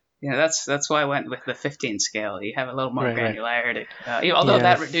 That's why I went with the 15 scale. You have a little more granularity. Although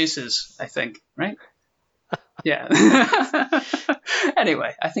that reduces, I think, right? Yeah.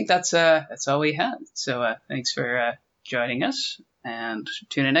 Anyway, I think that's all we had. So thanks for joining us, and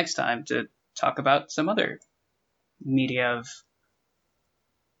tune in next time to talk about some other media of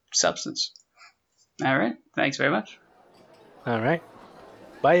substance. All right. Thanks very much. All right.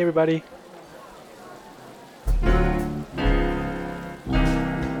 Bye, everybody.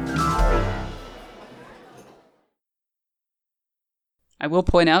 I will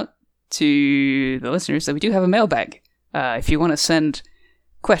point out to the listeners that we do have a mailbag. If you want to send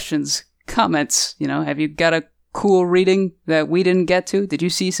questions, comments, have you got a cool reading that we didn't get to? Did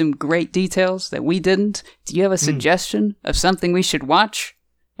you see some great details that we didn't? Do you have a suggestion of something we should watch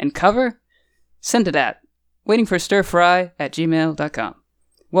and cover? Send it at waitingforstirfry@gmail.com.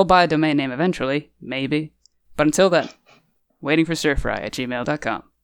 We'll buy a domain name eventually, maybe. But until then, waitingforstirfry@gmail.com.